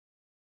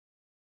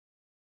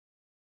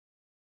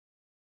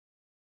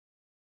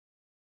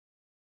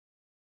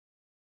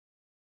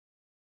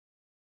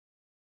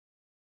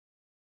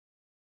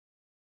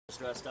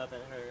Dressed up,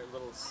 and her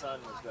little son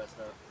was dressed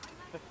up.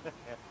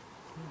 Yeah.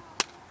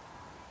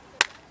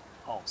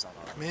 Oh, son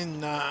of a...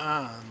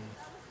 Minaan.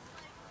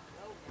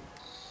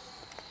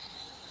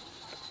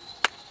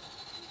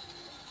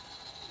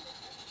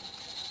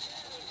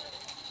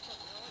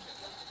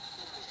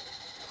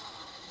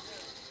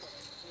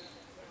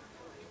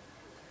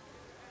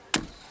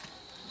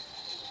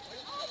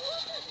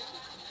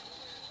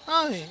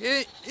 Oh,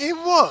 it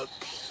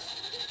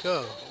works.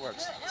 Go. It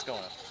works. It's going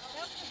up.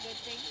 That's a good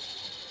thing.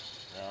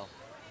 No.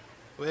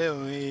 Well,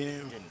 we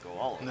Didn't go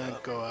all the way not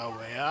up. go all the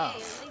way Hey, up. at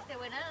least it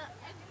went up.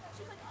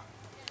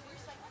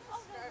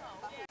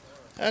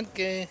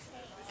 Okay,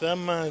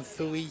 some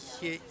sweet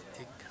shit to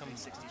come.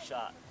 360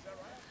 shot.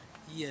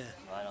 Yeah,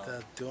 Right on.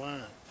 the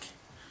drunk.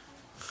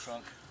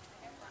 Trunk.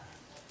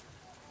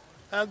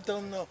 I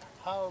don't know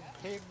how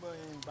people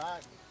in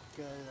back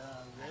I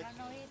don't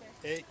know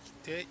either.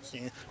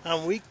 extension,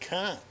 and we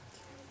can't.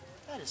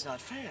 That is not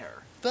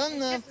fair. Don't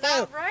know just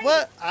not right.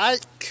 what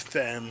ask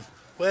them.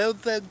 Well,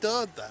 they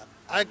do that.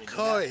 I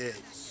call it.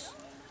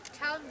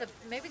 Tell them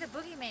maybe the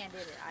boogeyman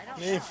did it. I don't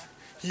Maybe, know.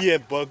 yeah,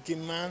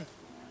 Pokemon.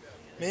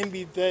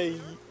 Maybe they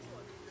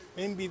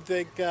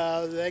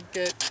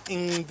get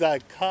in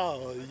the car.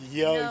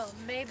 Your No,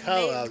 maybe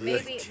color. they've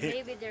I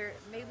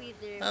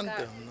got,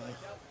 don't know.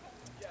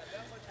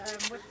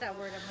 what's that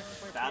word I'm looking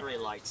for? Battery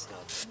light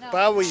stuff. No,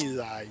 Battery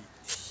light.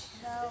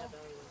 no,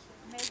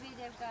 maybe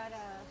they've got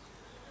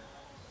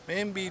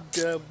Maybe the maybe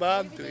they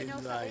battery know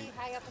somebody light.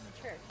 high up in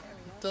the church. There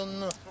we go. Don't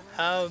know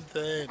how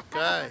they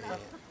got it.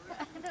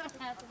 I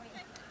don't have to make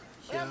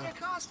What happened to your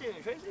costume,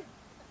 Tracy?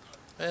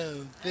 Well,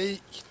 they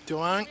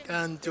drunk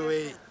and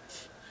it.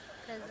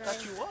 I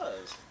thought you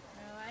was.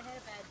 No, I had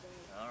a bad day.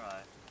 All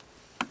right.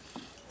 I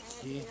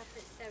had to get up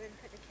at 7,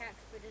 put the cat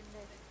food in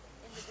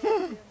the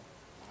bedroom.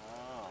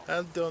 Oh.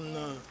 I don't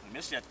know. We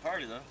missed you at the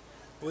party,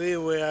 though. We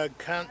were I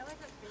can't wasn't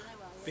feeling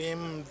well.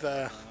 film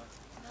the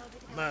No,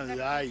 because my I got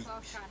light, the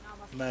 12 shot and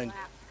almost my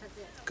collapsed 'cause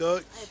it-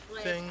 good I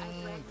bled thing more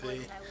the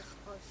than I was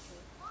supposed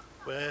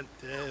to.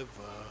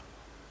 whatever.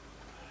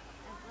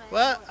 I bled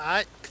What more-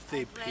 ask I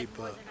the bled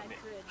people more than I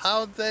could.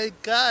 how they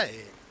got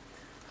it?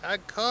 I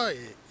call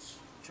it.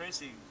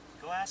 Tracy,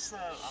 go ask the...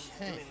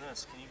 I'm doing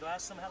this. Can you go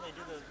ask them how they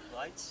do the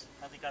lights?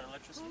 How they got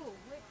electricity? Ooh,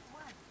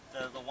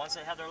 which one? The ones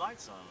that have their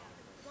lights on.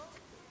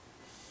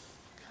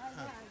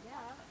 Yeah.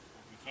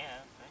 You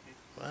can. Thank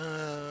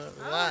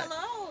you. Right.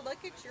 Hello, look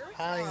at your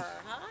Hi. car.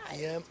 Hi.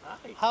 Yep. Hi.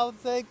 How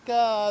they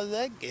got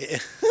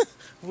it?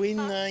 We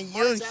not I was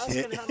use asking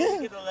it. how they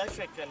get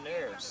electric in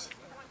theirs.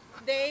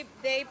 They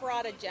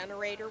brought a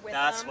generator with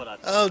That's them. what I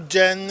thought. Oh, They brought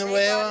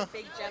generator. a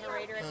big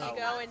generator. If you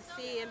go and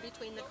see in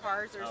between the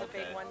cars, there's a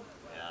big Okay. one.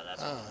 Yeah,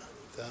 that's Oh,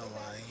 that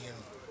one.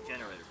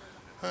 generator.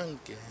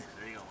 Okay.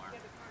 There you go, Mark.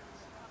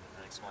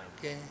 That explains.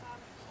 Okay.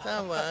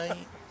 That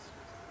one.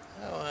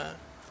 That one.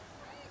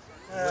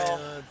 Well,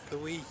 Well,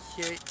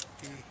 360.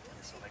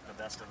 this will make the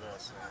best of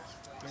this.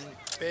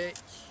 Bitch.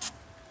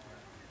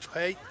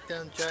 Wait,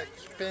 don't just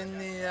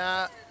spin it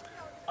up.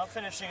 I'm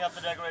finishing up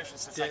the decoration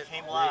since I Did-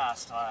 came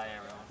last. Hi,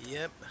 everyone.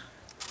 Yep.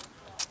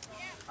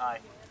 Hi.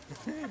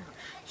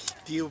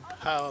 Steel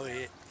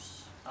palette.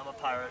 I'm a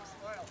pirate.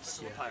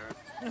 Still a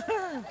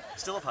pirate.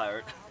 Still a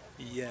pirate.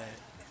 Yeah.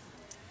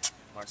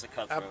 Mark's a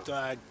cutthroat. After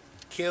I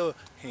killed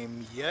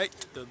him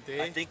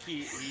yesterday. I think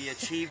he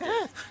achieved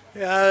it.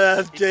 Yeah,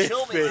 that's He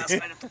killed me last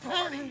different. night at the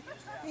party.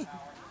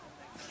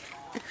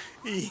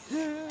 Hey,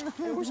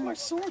 where's my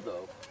sword,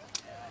 though?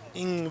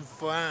 In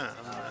front,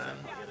 man.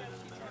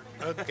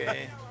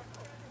 Okay.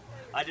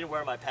 I didn't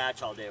wear my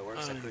patch all day at work,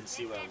 so I couldn't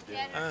see what I was doing.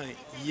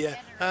 Yeah,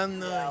 I Yeah,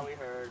 know. we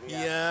heard.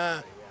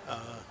 Yeah.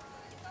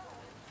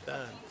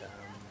 Dun, dun.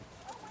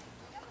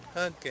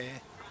 Okay.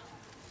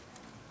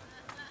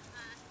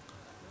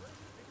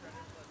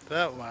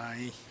 That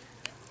way.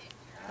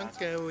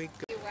 Okay, we go.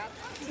 You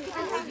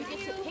get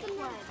to pick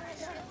one.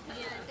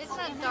 It's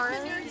not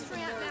darling.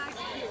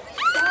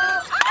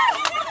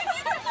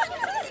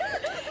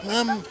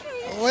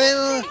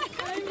 Well,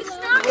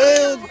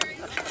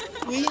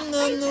 we don't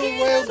know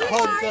where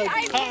put the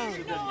tongue.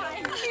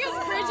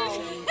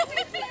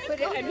 Put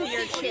it under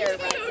your chair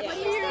right there.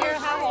 Here,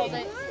 I'll hold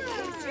it.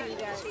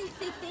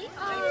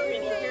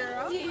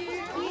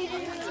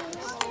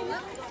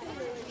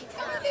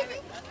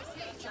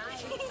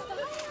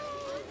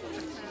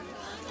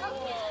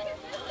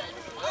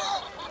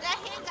 That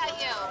hand got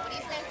you. What do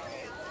you say?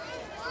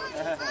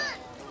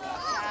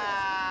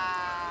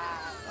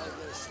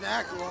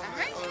 Snack or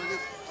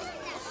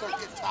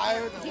get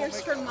tired and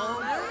Here's for Mom.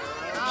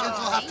 kids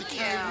will have to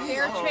carry me.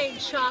 Fair trade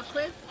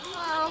chocolate.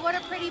 Oh, what a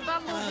pretty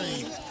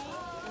bumblebee.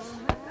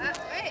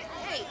 Wait,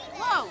 hey,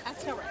 whoa.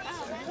 That's all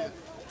right.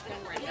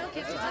 You don't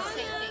give her the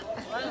same thing.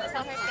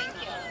 Tell her thank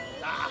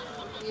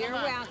you. You're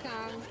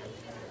welcome.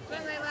 Bye,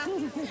 Layla.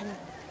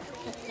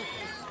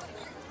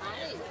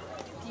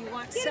 Do you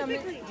want some?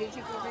 Did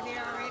you go over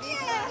there already?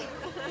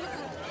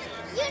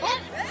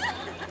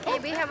 Hey,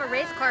 we have a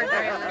race car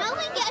driver. No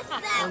one gets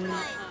that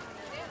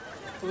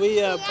one.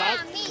 We are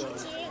back. Me too.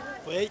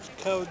 Wait,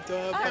 code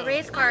A driver.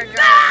 race car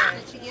driver.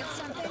 Did you get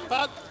something?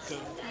 Back. Here,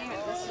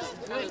 this is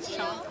good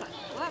chocolate.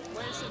 What?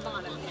 Where's the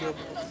bottom? Here you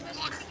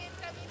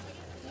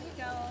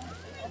go.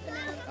 Open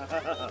up.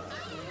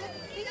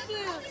 Thank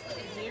you.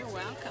 You're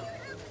welcome.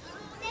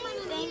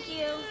 Thank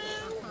you.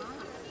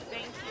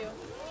 Thank you.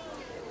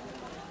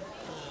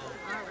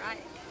 All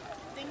right.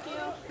 Thank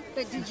you.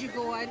 But did you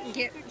go out and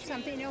get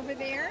something over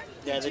there?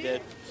 Yeah, they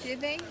did.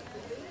 Did they?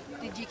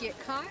 Did you get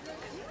caught?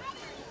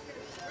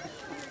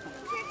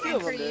 Few And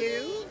of for them did.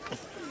 you?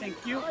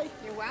 Thank you.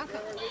 You're welcome.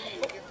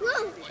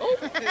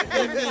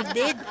 The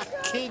big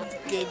kid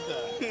get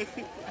that. Big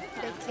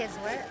kids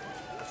what?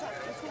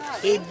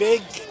 The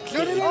big No,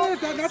 kid.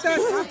 not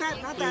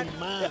that. The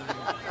man.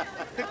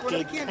 Pick one of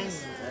the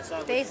candies.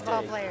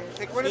 Baseball players.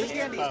 Pick one of the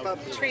candies, Bob.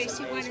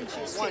 Tracy, why don't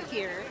you sit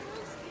here?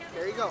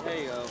 There you go. There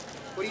you go.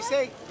 What do you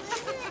say?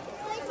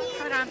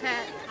 Hold on,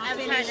 Pat.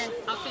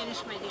 I'll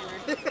finish my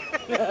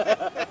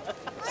dinner.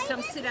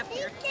 Come sit up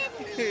here.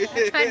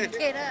 Trying to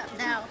get up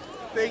now.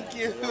 Thank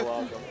you. You're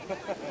welcome.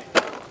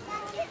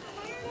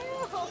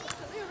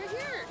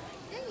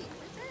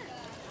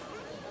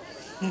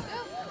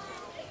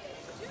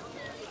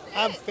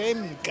 I'm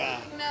Femka.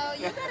 No,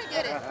 you gotta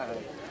get it.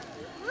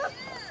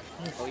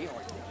 Oh, you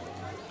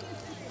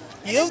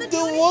You do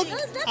what?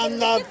 I'm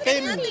not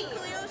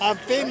I'm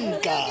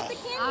Femka.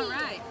 All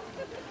right.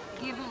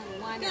 Give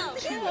them one or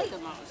two at the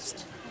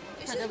most.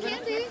 It's just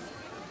candy.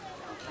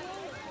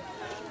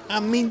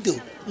 I'm Hindu.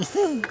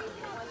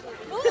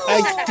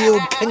 I still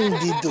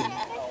candy do.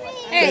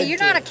 Hey, you're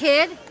not a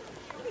kid.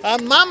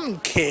 I'm mom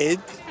kid.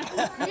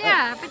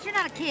 Yeah, but you're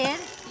not a kid.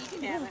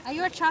 Are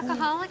you a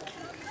chocoholic?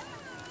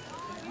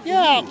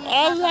 Yeah,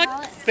 I like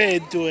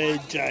Fedway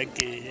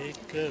jacket.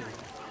 Good.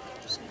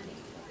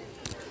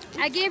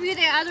 I gave you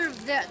the other,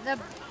 the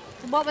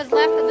what was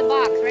left in the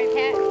box, right,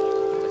 Pat?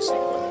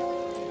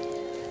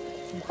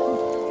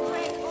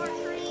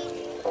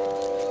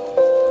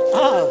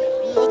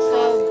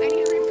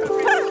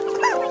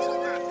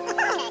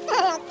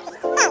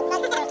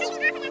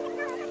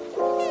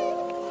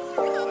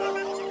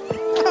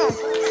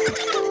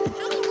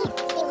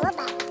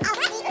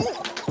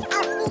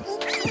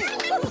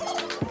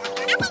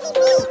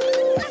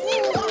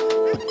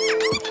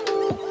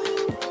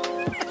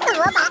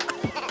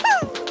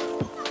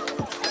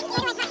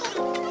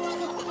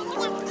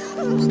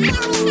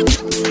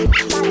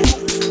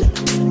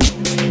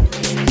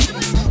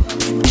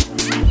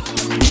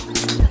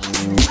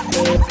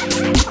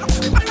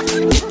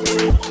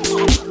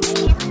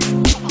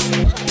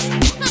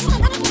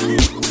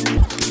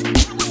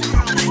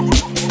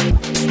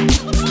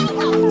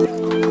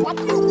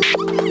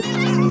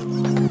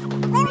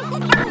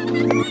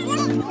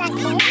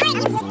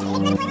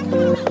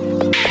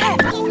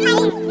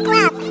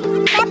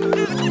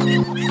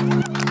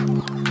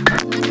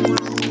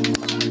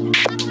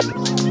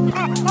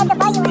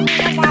 I need to